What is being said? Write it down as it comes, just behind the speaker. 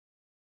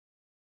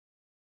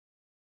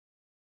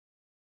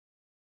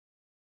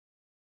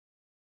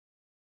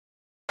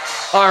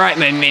Alright,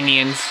 my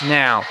minions,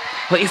 now,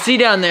 what you see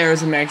down there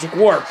is a magic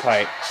warp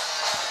pipe.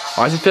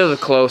 Why does it feel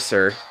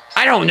closer?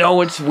 I don't know,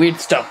 it's weird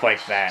stuff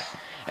like that.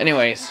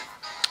 Anyways,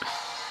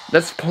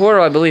 this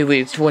portal, I believe,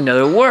 leads to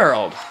another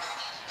world.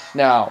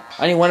 Now,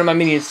 I need one of my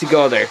minions to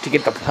go there to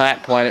get the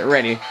planet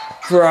ready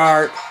for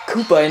our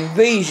Koopa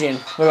invasion.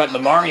 What about the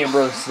Mario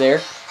Bros.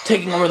 There?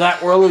 Taking over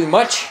that world will be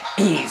much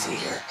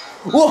easier.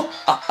 Whoa!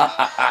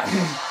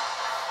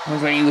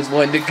 Which one of you is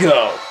willing to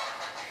go?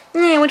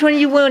 Yeah, which one are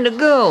you willing to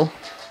go?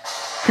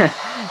 I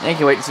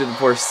can't wait to see the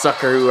poor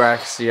sucker who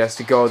actually has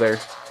to go there.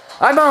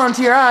 I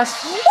volunteer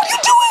us. What are you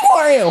doing,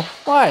 Mario?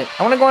 What?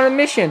 I want to go on a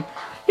mission.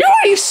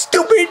 Are you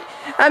stupid?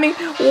 I mean,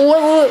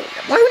 why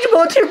would you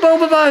volunteer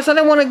both of us? I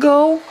don't want to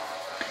go.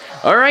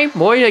 Alright,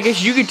 boy, I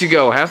guess you get to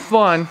go. Have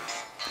fun.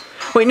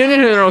 Wait,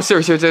 no,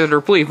 sir,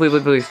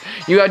 please.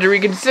 You have to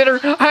reconsider.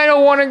 I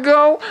don't want to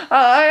go.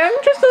 I'm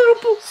just a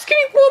little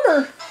skinny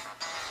plumber.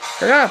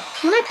 Shut up.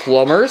 We're not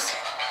plumbers.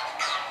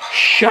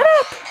 Shut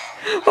up.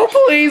 Oh,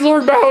 please,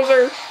 Lord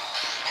Bowser.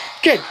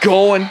 Get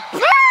going.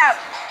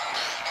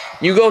 Ah!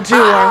 You go too,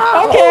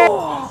 Lauren. Okay.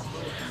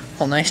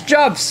 Well, nice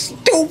job,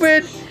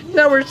 stupid.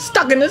 Now we're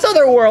stuck in this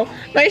other world.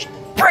 Nice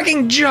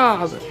freaking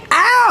job.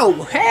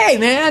 Ow! Hey,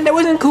 man, that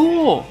wasn't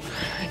cool.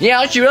 Yeah,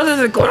 I'll shoot. That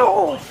wasn't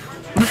cool.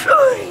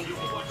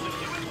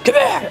 Come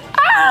here.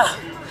 Ah!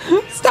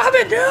 Stop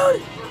it,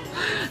 dude.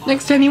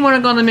 Next time you want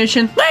to go on the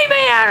mission, leave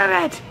me out of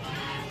it.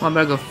 Well, I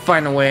better go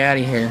find a way out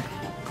of here.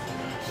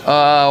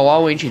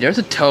 Waluigi, there's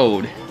a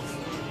toad.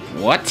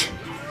 What?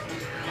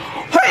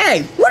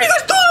 Hey, what are you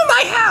guys doing in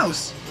my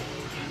house?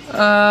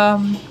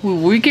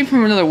 We came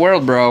from another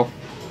world, bro.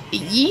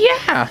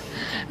 Yeah,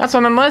 that's why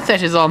my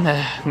mustache is all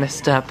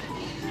messed up.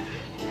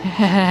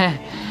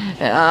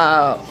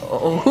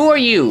 Who are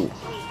you?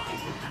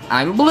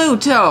 I'm Blue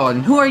Toad,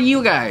 and who are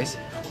you guys?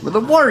 We're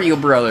the Wario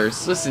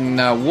Brothers. Listen,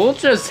 we'll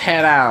just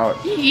head out.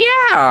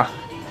 Yeah.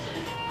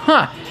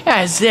 Huh,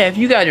 as if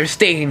you guys are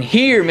staying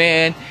here,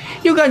 man.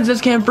 You guys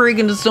just can't break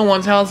into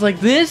someone's house like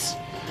this.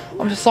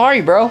 I'm just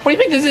sorry, bro. What do you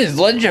think this is,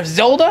 Legend of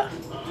Zelda?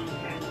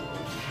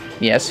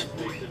 Yes.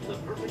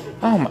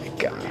 Oh my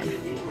god.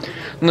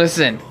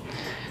 Listen,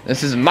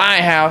 this is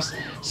my house,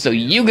 so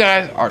you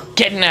guys are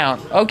getting out.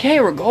 Okay,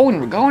 we're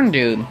going,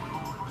 dude.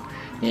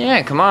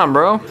 Yeah, come on,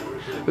 bro.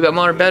 We got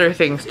more better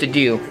things to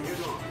do.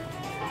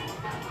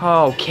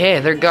 Okay,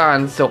 they're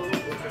gone, so...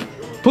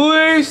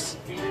 Police!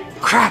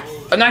 Crap,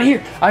 I'm not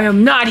here. I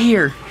am not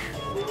here.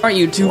 Aren't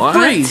you two? What?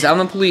 Freeze, I'm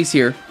the police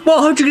here.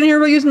 Well, how'd you get in here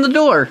by using the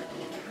door?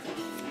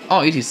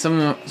 Oh, easy,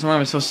 someone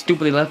was so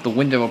stupid they left the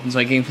window open, so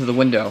I came through the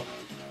window.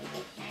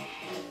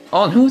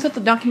 Oh, and who was at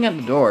the knocking at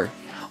the door?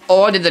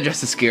 Oh, I did that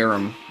just to scare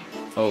him.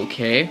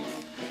 Okay.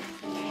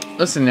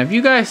 Listen, have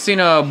you guys seen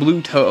a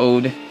Blue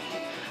Toad?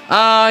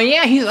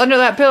 Yeah, he's under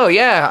that pillow,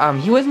 yeah.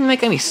 He wasn't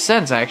making any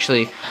sense,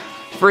 actually.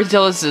 First he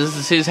told us this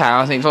is his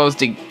house, and he told us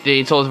to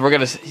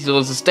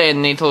stay, and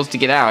then he told us to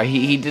get out.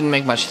 He didn't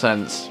make much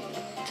sense.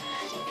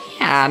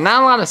 Yeah,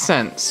 not a lot of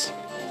sense.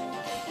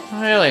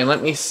 Really,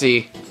 let me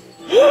see.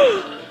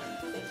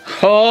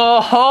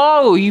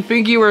 Ho, you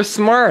think you were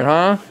smart,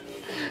 huh?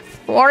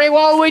 Alright,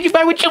 Waluigi,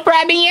 why would you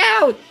grab me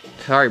out?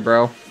 Sorry,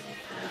 bro.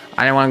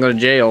 I didn't want to go to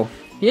jail.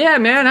 Yeah,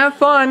 man, have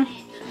fun.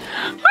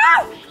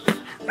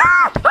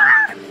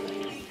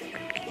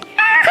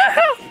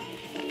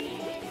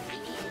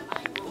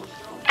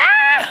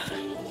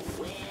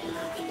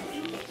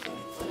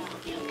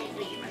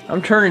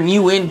 I'm turning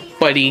you in,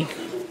 buddy.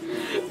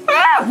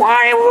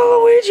 Why,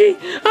 Waluigi?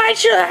 I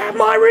should have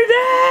my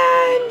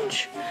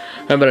revenge.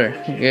 I better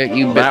get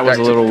you back. That was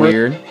a little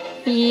weird.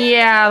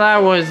 Yeah,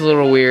 that was a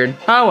little weird.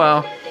 Oh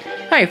well.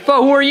 Hey,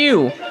 foe, who are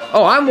you?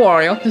 Oh, I'm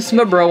Wario. This is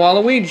my bro,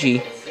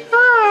 Waluigi.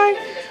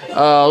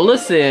 Hi.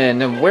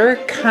 Listen,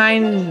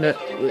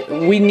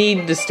 we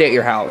need to stay at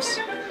your house.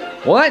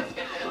 What?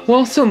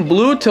 Well, some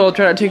Blue Toad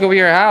tried to take over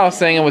your house,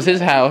 saying it was his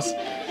house,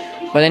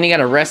 but then he got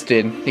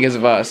arrested because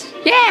of us.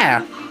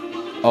 Yeah.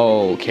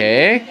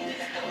 Okay.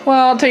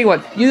 Well, I'll tell you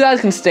what. You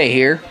guys can stay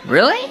here.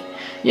 Really?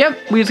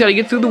 Yep. We just gotta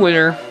get through the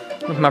winter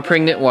with my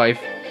pregnant wife.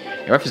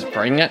 Your wife is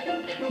pregnant?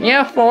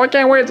 Yeah, I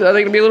can't wait. I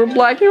think it'll be a little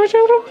black. You a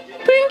little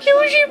pink,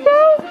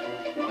 bro.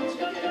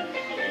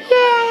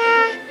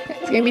 Yeah.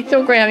 It's gonna be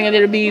so great having a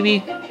little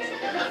baby.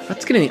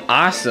 That's gonna be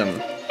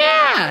awesome.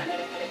 Yeah.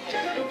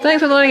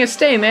 Thanks for letting us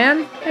stay,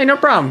 man. Hey, no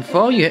problem,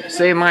 foe. You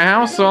saved my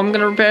house, so I'm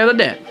gonna repair the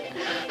debt.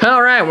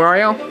 Alright,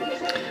 Wario.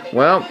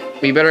 Well,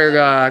 we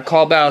better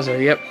call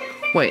Bowser. Yep.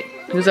 Wait,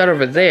 who's that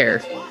over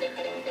there?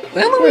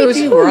 Well,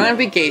 we're on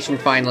vacation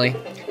finally.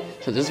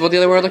 So this is what the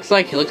other world looks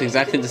like. It looks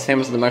exactly the same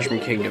as the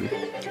Mushroom Kingdom.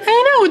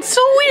 I know, it's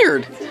so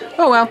weird.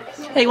 Oh well.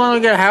 Hey, you wanna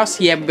get a house?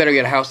 Yeah, we better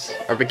get a house.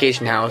 Our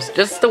vacation house.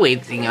 Just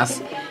awaiting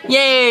us.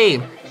 Yay!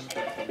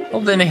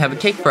 Hope they may have a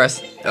cake for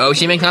us. Oh,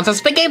 she makes lots of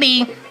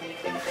spaghetti!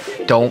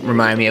 Don't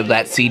remind me of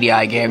that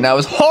CDI game. That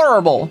was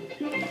horrible!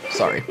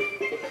 Sorry.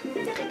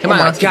 Come on,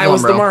 that guy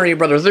was the Mario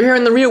Brothers. They're here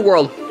in the real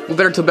world. We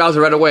better tell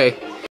Bowser right away.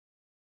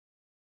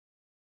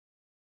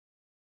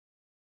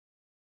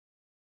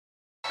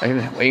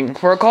 I'm waiting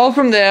for a call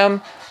from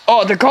them.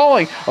 Oh, they're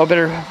calling. Oh,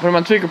 better put them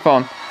on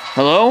speakerphone.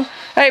 Hello?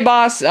 Hey,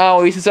 boss.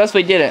 Oh, we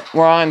successfully did it.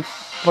 We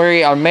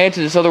are made it to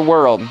this other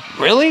world.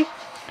 Really?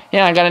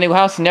 Yeah, I got a new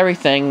house and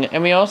everything.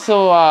 And we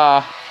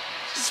also,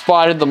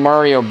 spotted the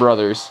Mario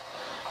Brothers.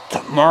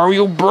 The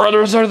Mario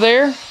Brothers are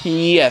there?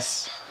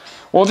 Yes.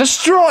 Well,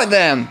 destroy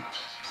them.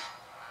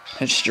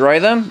 Destroy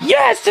them?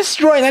 Yes,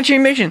 destroy. That's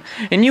your mission.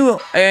 And you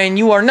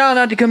are not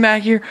allowed to come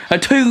back here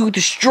until you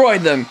destroy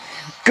them.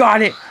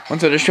 Got it.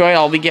 Once I destroy,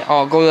 I'll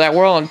go to that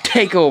world and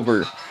take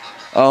over.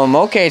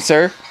 Okay,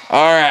 sir.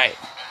 All right.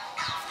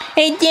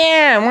 Hey,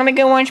 Dad, want to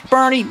go watch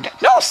Barney?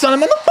 No, son,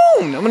 I'm on the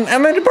phone.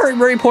 I'm at a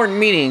very important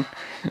meeting.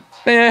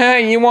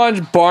 Hey, you watch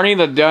Barney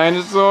the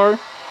dinosaur?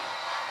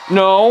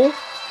 No.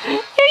 Yeah,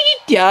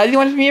 he does. He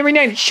watches me every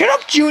night. Shut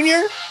up, Junior.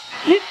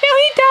 No,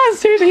 he does.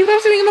 Seriously, he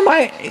loves singing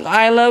my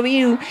 "I Love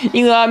You,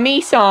 You Love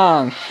Me"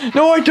 song.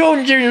 No, I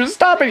don't, Junior.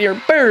 Stop it. You're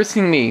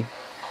embarrassing me.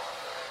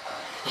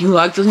 You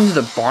like listening to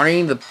the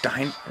Barney the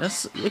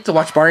dinosaur? You like to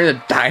watch Barney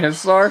the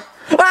dinosaur?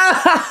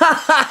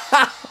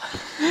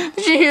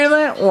 Did you hear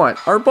that? What?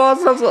 Our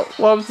boss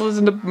loves to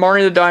listen to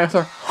Barney the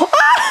dinosaur.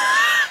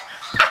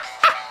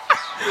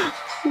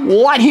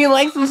 What? He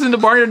likes to listen to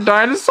Barney the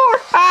dinosaur?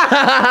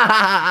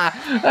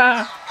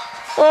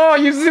 Oh,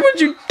 you see what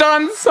you've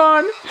done,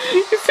 son?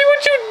 You see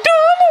what you've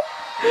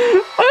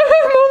done? I'm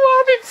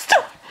a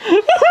stop.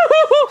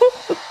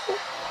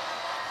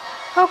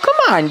 Oh, come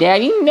on,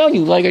 Daddy. You know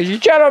you like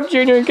it. Shut up,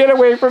 Junior, and get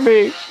away from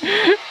me.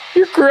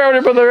 You're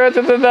grounded for the rest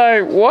of the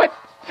night. What?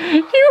 You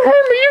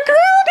heard me. You're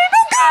grounded.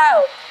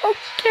 Go.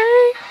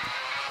 Okay.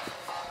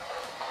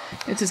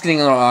 It's just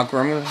getting a little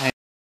awkward. I'm gonna